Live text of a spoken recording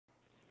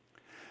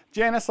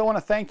Janice, I want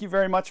to thank you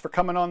very much for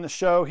coming on the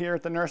show here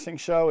at the Nursing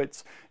Show.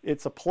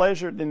 It's a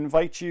pleasure to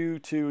invite you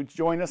to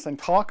join us and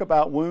talk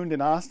about wound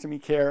and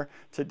ostomy care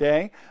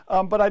today.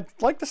 But I'd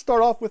like to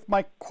start off with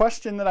my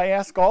question that I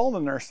ask all the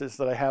nurses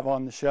that I have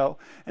on the show,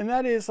 and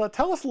that is,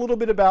 tell us a little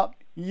bit about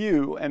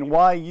you and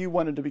why you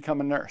wanted to become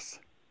a nurse.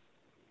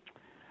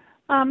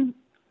 I'm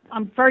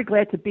very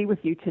glad to be with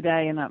you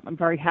today, and I'm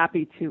very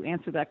happy to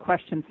answer that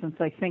question since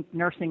I think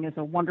nursing is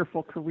a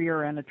wonderful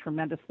career and a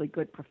tremendously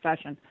good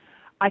profession.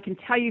 I can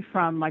tell you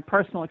from my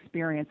personal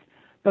experience,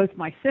 both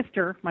my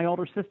sister, my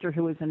older sister,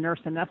 who is a nurse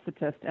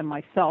anesthetist, and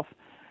myself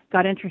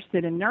got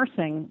interested in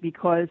nursing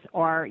because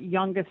our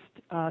youngest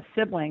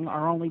sibling,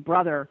 our only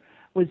brother,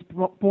 was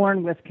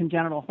born with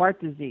congenital heart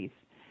disease.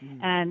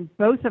 And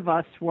both of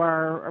us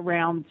were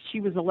around, she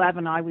was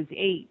 11, I was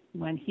 8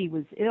 when he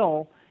was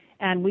ill.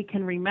 And we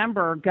can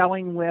remember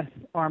going with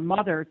our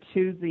mother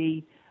to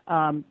the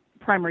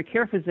primary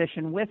care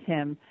physician with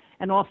him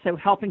and also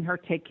helping her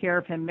take care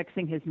of him,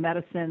 mixing his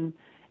medicine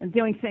and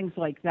doing things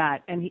like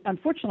that. And he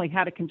unfortunately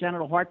had a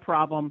congenital heart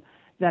problem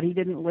that he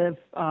didn't live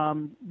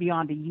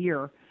beyond a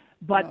year.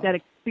 But that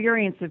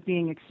experience of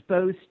being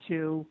exposed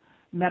to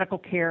medical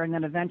care and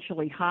then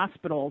eventually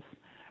hospitals,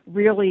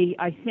 really,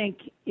 I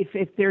think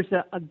if there's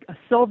a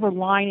silver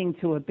lining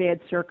to a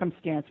bad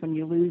circumstance when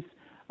you lose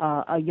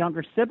a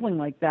younger sibling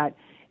like that,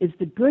 is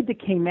the good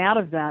that came out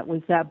of that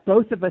was that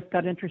both of us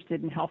got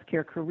interested in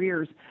healthcare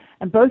careers,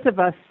 and both of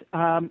us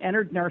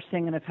entered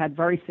nursing and have had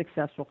very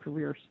successful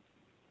careers.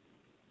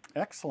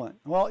 Excellent.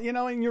 Well, you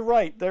know, and you're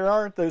right. There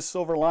are those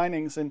silver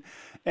linings, and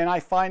I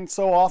find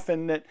so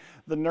often that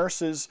the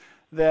nurses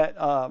that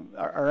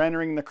are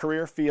entering the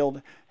career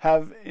field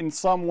have in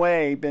some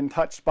way been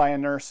touched by a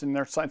nurse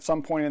at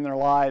some point in their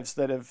lives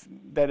that have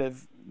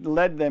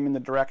led them in the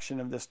direction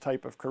of this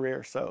type of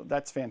career. So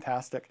that's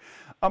fantastic.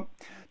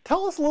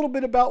 Tell us a little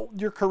bit about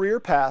your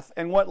career path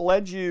and what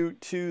led you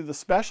to the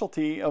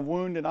specialty of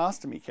wound and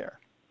ostomy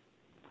care.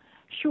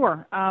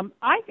 Sure.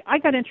 I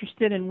got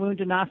interested in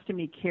wound and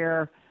ostomy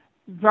care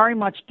very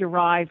much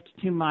derived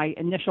to my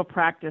initial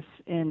practice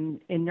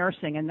in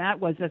nursing, and that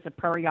was as a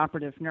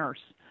perioperative nurse.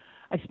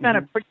 I spent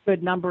a pretty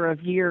good number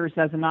of years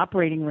as an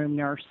operating room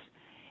nurse,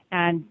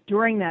 and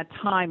during that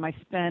time I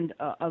spent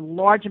a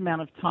large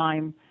amount of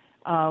time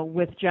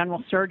with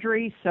general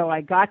surgery, so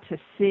I got to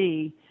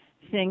see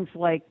things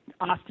like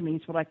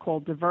ostomies, what I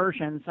call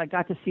diversions. I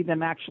got to see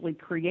them actually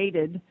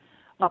created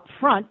up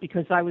front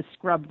because I was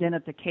scrubbed in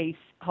at the case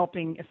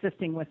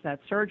assisting with that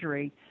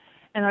surgery.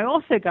 And I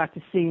also got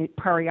to see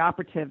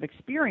perioperative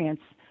experience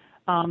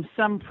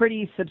some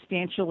pretty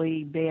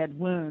substantially bad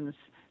wounds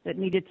that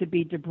needed to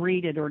be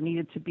debrided or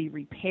needed to be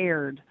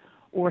repaired,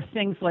 or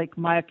things like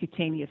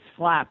myocutaneous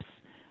flaps,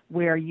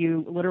 where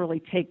you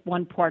literally take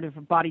one part of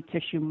a body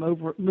tissue,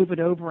 move it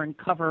over, and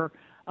cover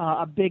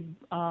a big,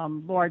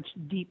 large,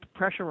 deep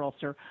pressure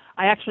ulcer.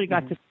 I actually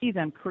got to see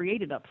them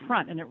created up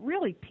front, and it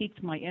really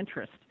piqued my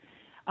interest.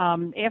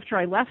 After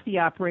I left the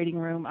operating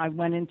room, I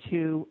went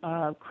into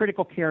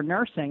critical care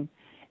nursing,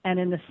 and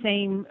in the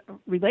same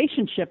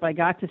relationship, I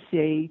got to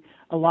see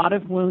a lot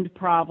of wound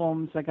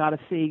problems. I got to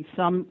see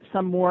some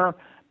more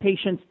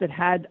patients that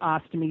had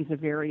ostomies of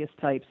various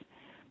types.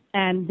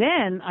 And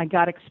then I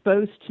got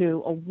exposed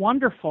to a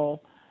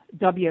wonderful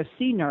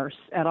WC nurse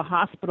at a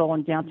hospital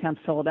in downtown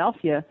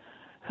Philadelphia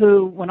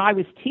who, when I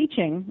was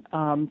teaching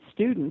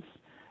students,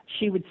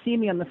 she would see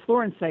me on the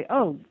floor and say,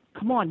 "Oh,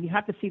 come on, you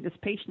have to see this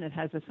patient that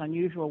has this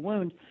unusual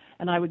wound."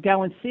 And I would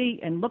go and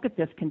see and look at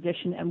this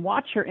condition and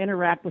watch her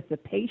interact with the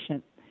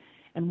patient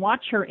and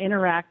watch her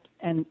interact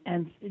and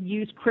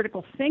use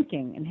critical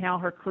thinking and how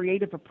her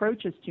creative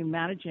approaches to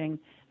managing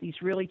these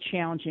really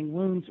challenging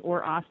wounds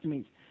or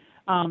ostomies.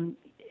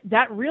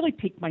 That really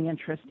piqued my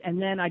interest,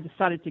 and then I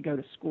decided to go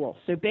to school.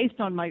 So based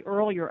on my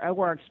earlier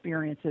OR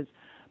experiences,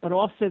 but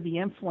also the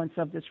influence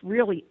of this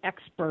really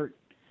expert,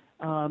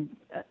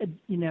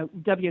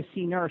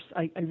 WC nurse,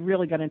 I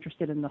really got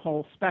interested in the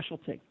whole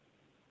specialty.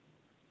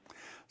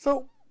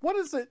 So what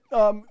is it,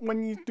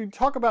 when you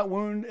talk about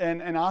wound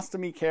and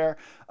ostomy care,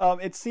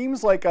 it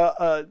seems like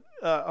a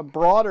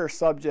broader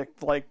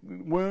subject, like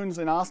wounds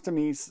and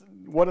ostomies.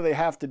 What do they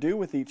have to do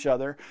with each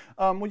other?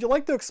 Would you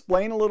like to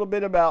explain a little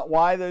bit about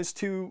why those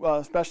two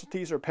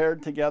specialties are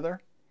paired together?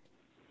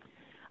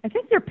 I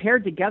think they're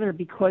paired together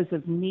because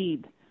of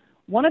need.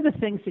 One of the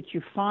things that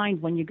you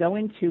find when you go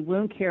into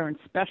wound care and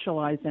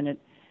specialize in it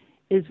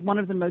is one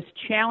of the most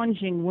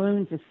challenging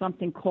wounds is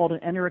something called an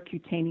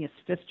intercutaneous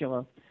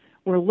fistula,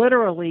 where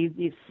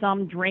literally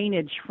some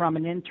drainage from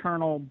an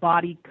internal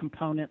body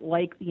component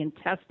like the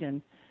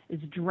intestine is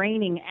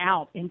draining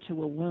out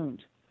into a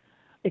wound.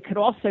 It could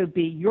also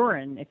be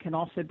urine. It can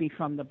also be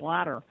from the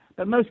bladder,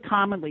 but most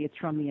commonly it's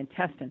from the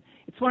intestine.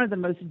 It's one of the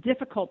most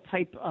difficult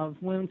type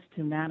of wounds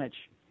to manage.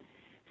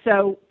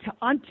 So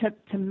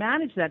to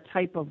manage that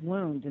type of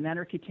wound, an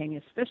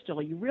intercutaneous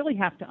fistula, you really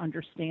have to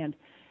understand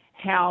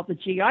how the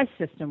GI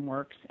system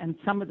works and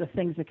some of the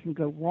things that can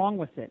go wrong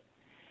with it.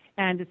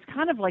 And it's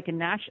kind of like a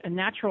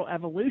natural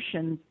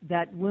evolution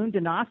that wound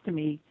and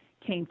ostomy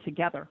came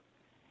together.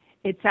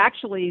 it's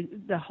actually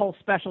the whole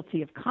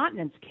specialty of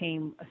continence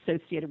came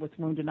associated with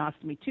wound and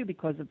ostomy too,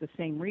 because of the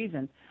same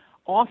reason.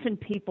 Often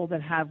people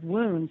that have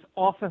wounds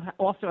also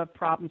have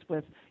problems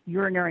with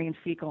urinary and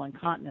fecal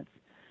incontinence.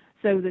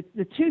 So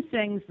the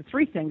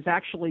three things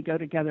actually go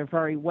together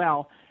very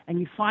well, and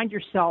you find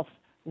yourself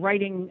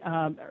writing,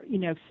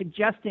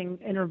 suggesting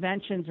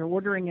interventions or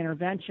ordering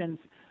interventions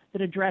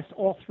that address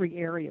all three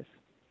areas.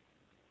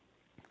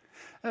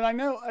 And I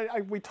know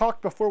we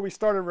talked before we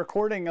started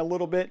recording a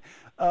little bit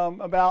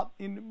about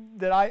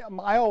that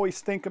I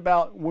always think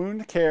about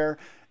wound care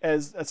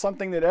as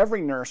something that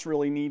every nurse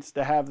really needs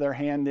to have their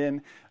hand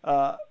in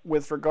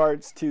with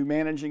regards to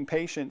managing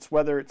patients,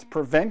 whether it's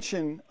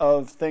prevention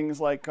of things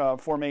like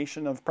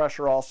formation of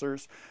pressure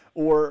ulcers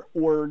or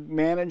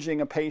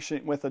managing a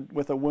patient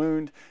with a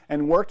wound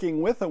and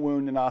working with a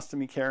wound and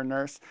ostomy care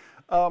nurse.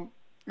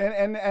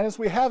 And as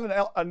we have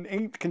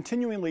a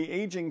continually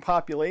aging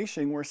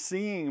population, we're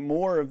seeing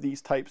more of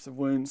these types of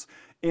wounds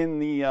in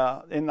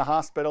the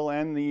hospital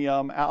and the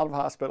out of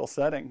hospital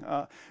setting.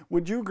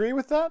 Would you agree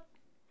with that?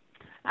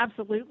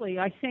 Absolutely.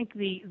 I think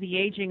the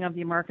aging of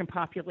the American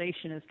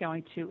population is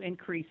going to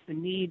increase the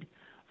need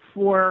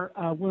for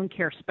wound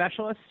care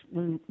specialists,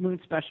 wound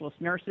specialist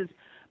nurses,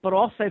 but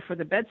also for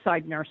the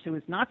bedside nurse who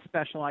is not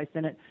specialized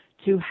in it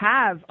to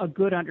have a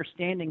good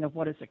understanding of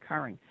what is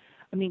occurring.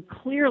 I mean,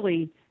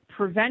 clearly,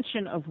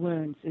 prevention of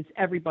wounds is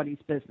everybody's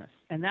business,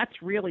 and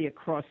that's really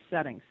across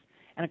settings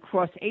and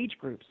across age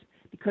groups,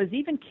 because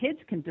even kids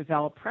can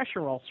develop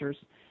pressure ulcers,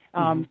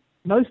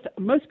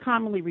 most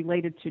commonly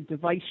related to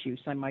device use,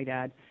 I might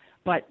add.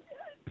 But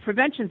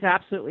prevention is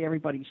absolutely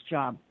everybody's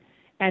job,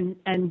 and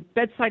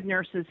bedside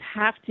nurses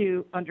have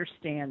to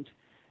understand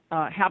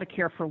how to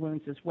care for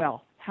wounds as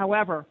well.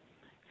 However,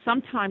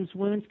 sometimes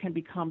wounds can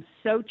become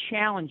so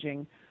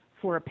challenging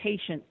for a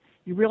patient,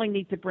 you really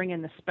need to bring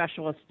in the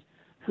specialist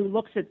who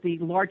looks at the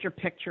larger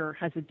picture,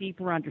 has a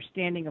deeper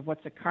understanding of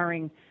what's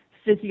occurring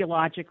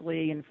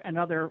physiologically and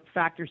other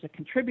factors that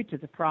contribute to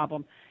the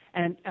problem,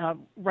 and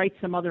write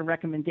some other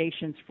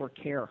recommendations for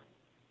care.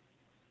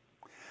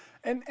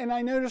 And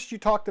I noticed you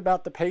talked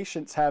about the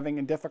patients having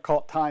a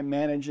difficult time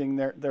managing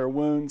their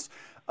wounds.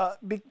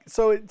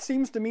 So it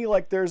seems to me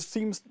like you're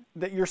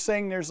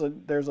saying there's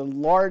a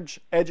large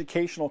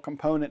educational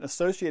component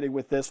associated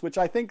with this, which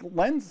I think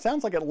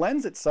sounds like it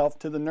lends itself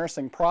to the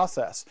nursing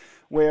process,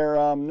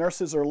 where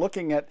nurses are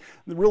looking at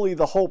really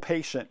the whole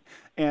patient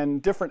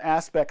and different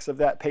aspects of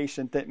that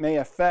patient that may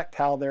affect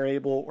how they're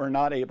able or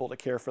not able to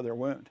care for their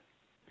wound.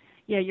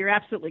 Yeah, you're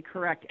absolutely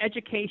correct.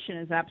 Education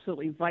is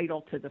absolutely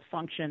vital to the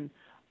function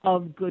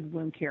of good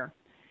wound care.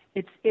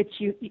 In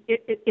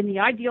the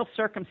ideal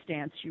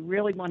circumstance, you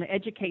really want to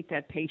educate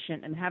that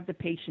patient and have the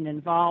patient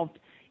involved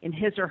in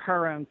his or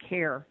her own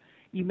care.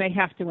 You may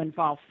have to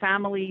involve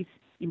families,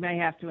 you may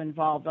have to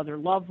involve other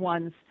loved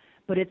ones,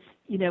 but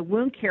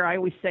wound care, I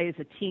always say, is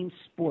a team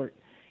sport.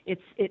 It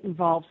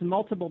involves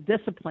multiple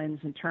disciplines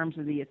in terms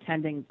of the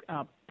attending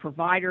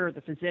provider,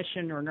 the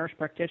physician or nurse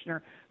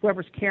practitioner,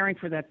 whoever's caring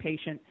for that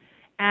patient,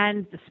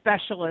 and the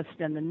specialist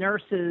and the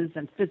nurses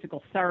and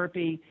physical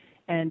therapy.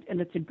 And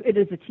it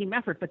is a team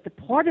effort, but the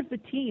part of the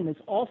team is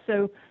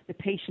also the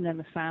patient and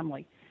the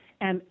family.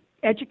 And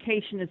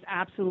education is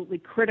absolutely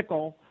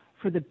critical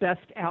for the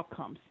best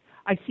outcomes.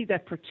 I see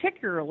that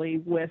particularly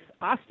with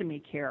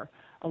ostomy care.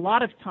 A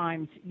lot of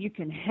times you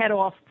can head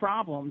off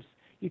problems,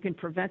 you can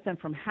prevent them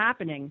from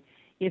happening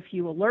if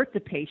you alert the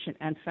patient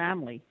and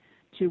family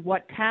to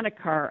what can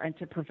occur and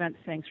to prevent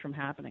things from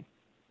happening.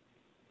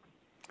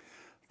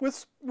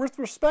 With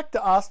respect to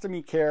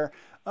ostomy care,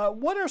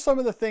 what are some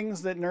of the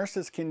things that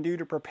nurses can do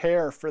to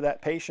prepare for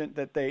that patient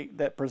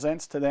that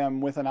presents to them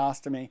with an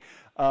ostomy?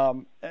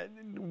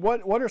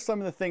 What are some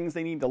of the things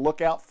they need to look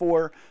out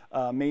for,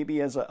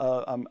 maybe as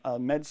a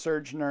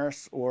med-surg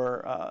nurse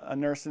or a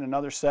nurse in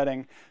another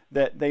setting,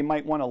 that they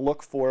might want to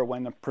look for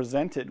when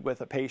presented with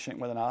a patient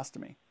with an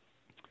ostomy?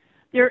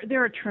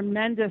 There are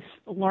tremendous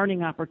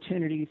learning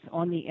opportunities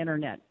on the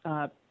internet.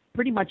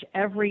 Pretty much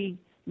every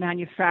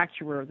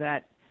manufacturer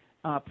that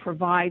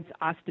provides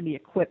ostomy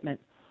equipment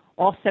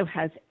also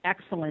has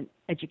excellent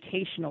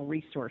educational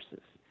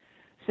resources.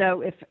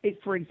 So if,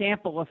 for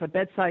example, if a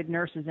bedside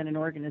nurse is in an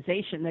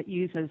organization that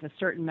uses a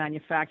certain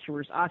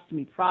manufacturer's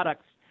ostomy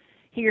products,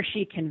 he or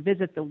she can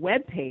visit the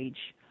web page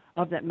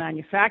of that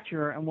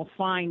manufacturer and will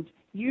find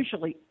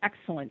usually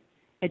excellent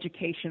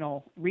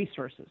educational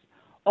resources.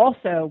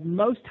 Also,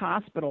 most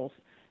hospitals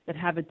that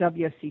have a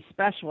WC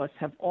specialist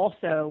have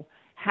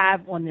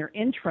on their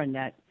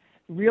intranet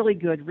really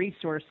good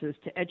resources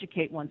to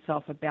educate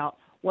oneself about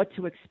what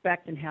to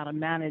expect and how to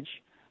manage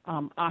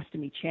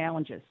ostomy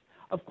challenges.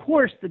 Of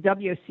course, the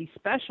WC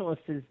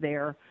specialist is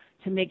there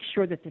to make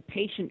sure that the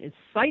patient is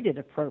sited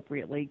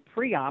appropriately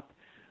pre-op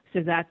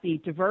so that the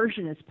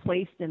diversion is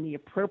placed in the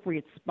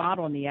appropriate spot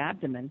on the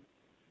abdomen.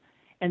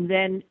 And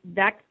then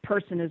that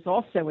person is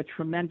also a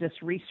tremendous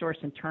resource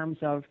in terms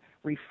of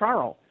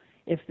referral.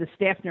 If the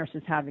staff nurse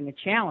is having a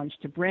challenge,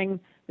 to bring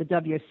the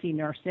WC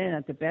nurse in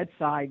at the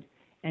bedside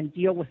and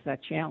deal with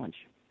that challenge.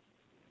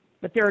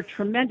 But there are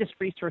tremendous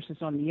resources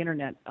on the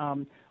internet.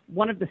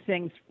 one of the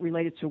things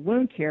related to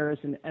wound care is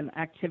an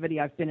activity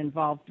I've been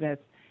involved with,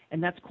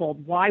 and that's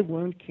called Why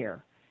Wound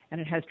Care, and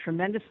it has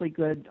tremendously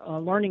good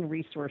learning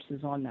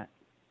resources on that.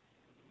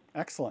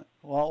 Excellent.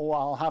 Well,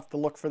 I'll have to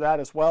look for that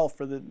as well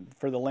for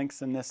the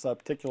links in this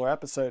particular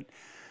episode.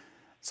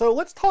 So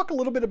let's talk a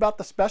little bit about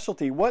the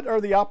specialty. What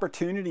are the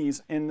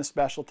opportunities in the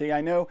specialty?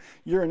 I know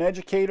you're an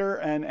educator,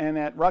 and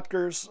at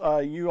Rutgers,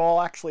 you all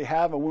actually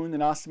have a wound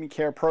and ostomy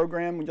care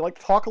program. Would you like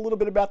to talk a little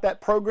bit about that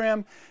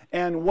program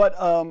and what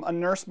a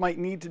nurse might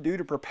need to do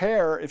to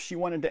prepare if she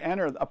wanted to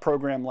enter a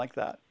program like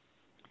that?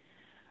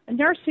 A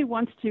nurse who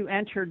wants to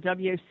enter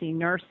WC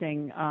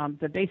nursing,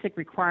 the basic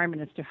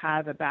requirement is to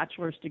have a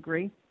bachelor's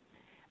degree,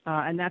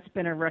 and that's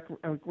been a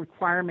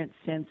requirement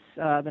since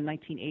the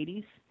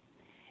 1980s.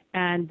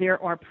 And there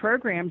are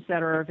programs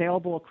that are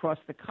available across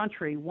the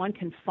country. One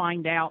can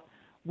find out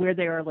where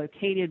they are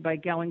located by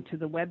going to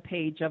the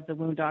webpage of the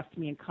Wound,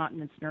 Ostomy, and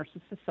Continence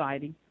Nurses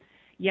Society.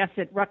 Yes,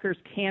 at Rutgers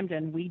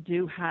Camden, we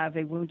do have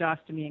a Wound,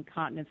 Ostomy, and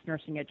Continence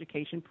Nursing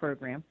Education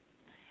program,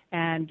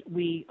 and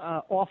we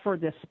offer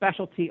this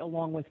specialty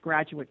along with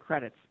graduate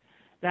credits.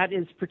 That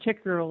is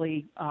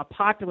particularly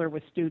popular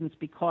with students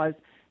because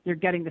they're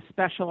getting the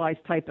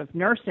specialized type of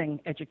nursing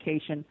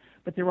education,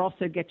 but they're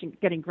also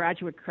getting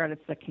graduate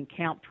credits that can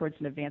count towards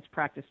an advanced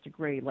practice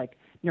degree, like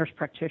nurse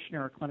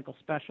practitioner or clinical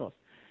specialist.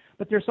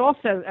 But there's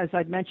also, as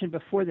I'd mentioned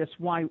before, this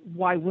Why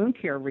Wound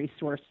Care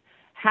resource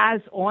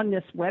has on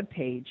this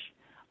webpage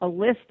a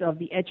list of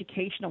the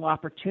educational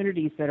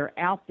opportunities that are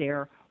out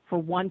there for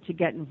one to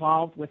get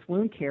involved with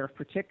wound care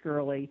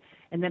particularly,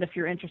 and then if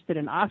you're interested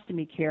in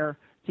ostomy care,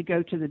 to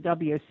go to the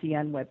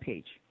WCN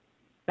webpage.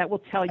 That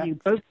will tell you,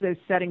 both of those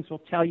settings will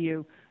tell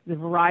you the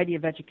variety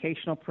of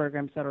educational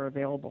programs that are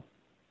available.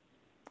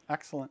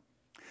 Excellent.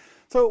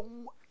 So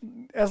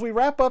as we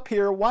wrap up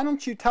here, why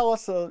don't you tell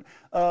us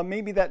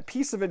maybe that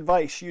piece of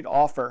advice you'd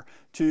offer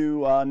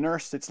to a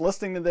nurse that's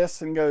listening to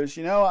this and goes,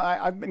 you know,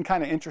 I've been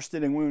kind of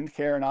interested in wound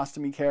care and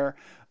ostomy care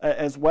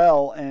as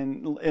well,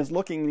 and is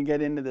looking to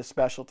get into this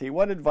specialty.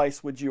 What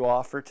advice would you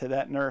offer to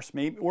that nurse,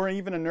 maybe, or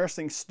even a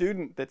nursing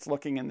student that's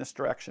looking in this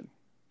direction?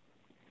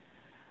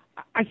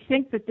 I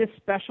think that this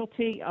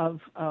specialty of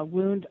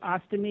wound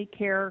ostomy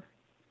care,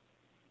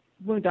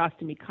 wound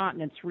ostomy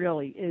continence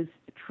really, is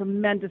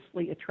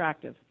tremendously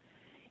attractive.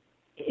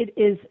 It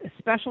is a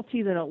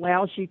specialty that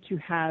allows you to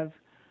have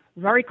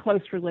very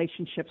close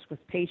relationships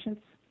with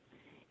patients.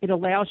 It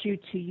allows you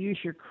to use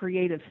your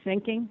creative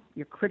thinking,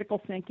 your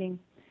critical thinking.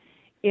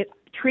 It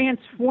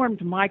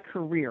transformed my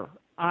career.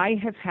 I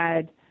have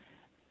had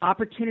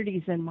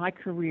opportunities in my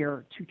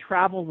career to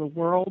travel the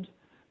world,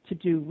 to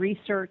do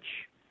research,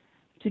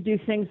 to do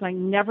things I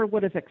never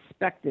would have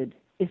expected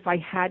if I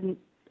hadn't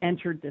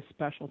entered this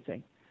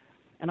specialty.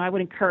 And I would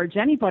encourage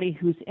anybody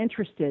who's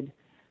interested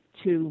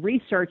to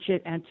research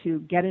it and to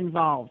get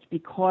involved,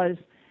 because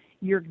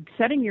you're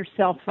setting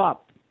yourself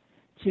up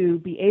to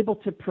be able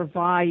to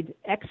provide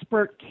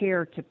expert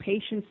care to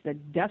patients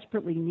that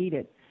desperately need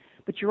it,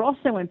 but you're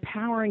also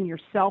empowering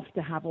yourself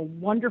to have a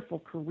wonderful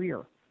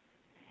career.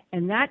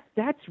 And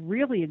that's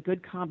really a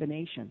good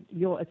combination.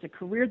 It's a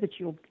career that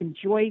you'll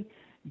enjoy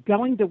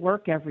going to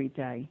work every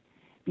day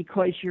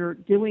because you're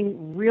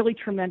doing really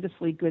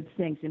tremendously good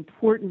things,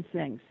 important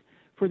things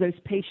for those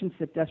patients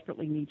that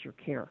desperately need your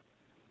care.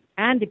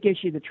 And it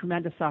gives you the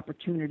tremendous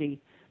opportunity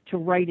to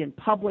write and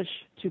publish,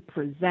 to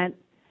present,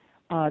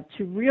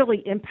 to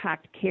really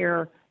impact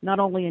care not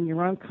only in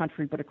your own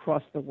country but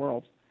across the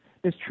world.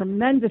 There's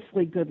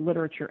tremendously good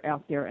literature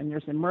out there, and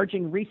there's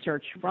emerging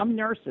research from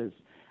nurses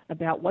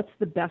about what's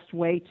the best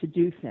way to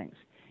do things.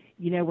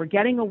 You know, we're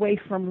getting away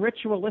from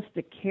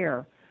ritualistic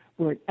care.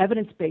 We're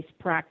evidence-based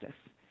practice.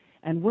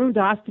 And wound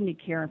ostomy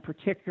care in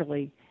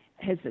particularly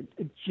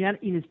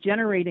is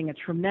generating a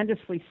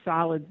tremendously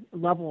solid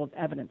level of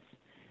evidence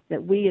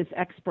that we as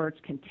experts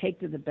can take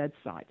to the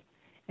bedside.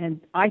 And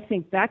I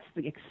think that's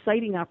the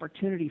exciting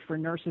opportunity for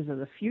nurses of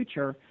the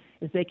future,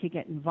 is they can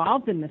get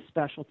involved in this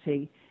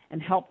specialty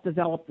and help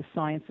develop the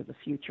science of the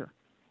future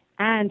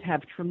and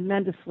have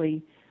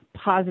tremendously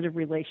positive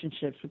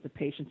relationships with the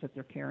patients that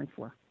they're caring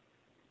for.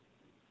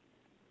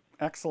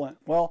 Excellent.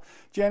 Well,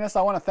 Janice,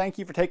 I want to thank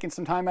you for taking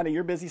some time out of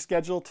your busy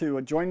schedule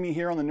to join me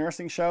here on the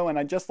Nursing Show. And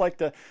I'd just like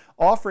to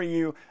offer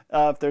you,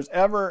 if there's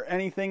ever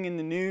anything in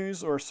the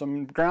news or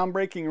some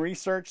groundbreaking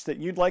research that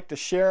you'd like to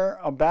share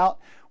about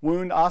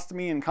wound,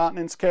 ostomy, and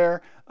continence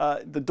care,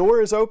 the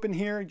door is open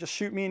here. Just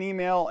shoot me an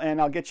email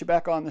and I'll get you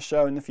back on the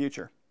show in the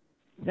future.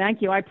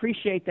 Thank you. I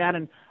appreciate that.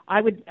 And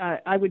I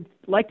would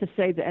like to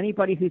say that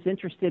anybody who's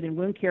interested in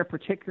wound care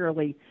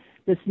particularly,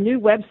 this new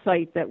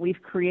website that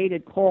we've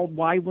created called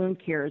Why Wound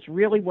Care is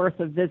really worth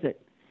a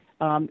visit.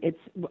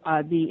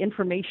 The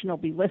information will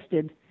be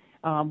listed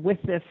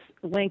with this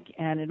link,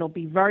 and it'll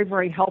be very,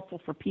 very helpful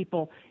for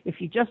people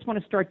if you just want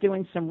to start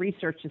doing some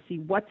research to see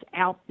what's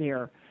out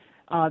there.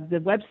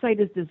 The website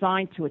is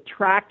designed to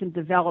attract and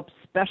develop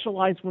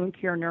specialized wound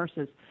care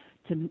nurses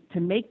to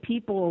make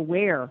people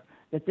aware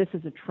that this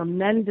is a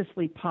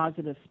tremendously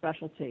positive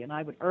specialty, and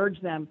I would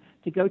urge them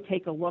to go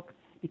take a look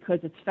because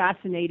it's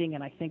fascinating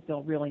and I think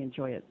they'll really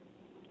enjoy it.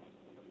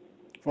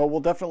 Well,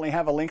 we'll definitely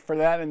have a link for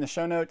that in the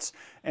show notes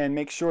and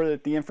make sure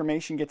that the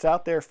information gets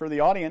out there for the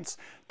audience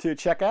to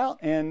check out.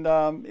 And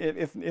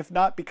if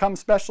not, become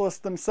specialists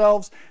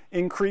themselves,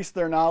 increase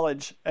their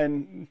knowledge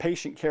and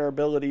patient care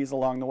abilities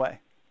along the way.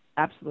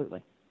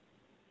 Absolutely.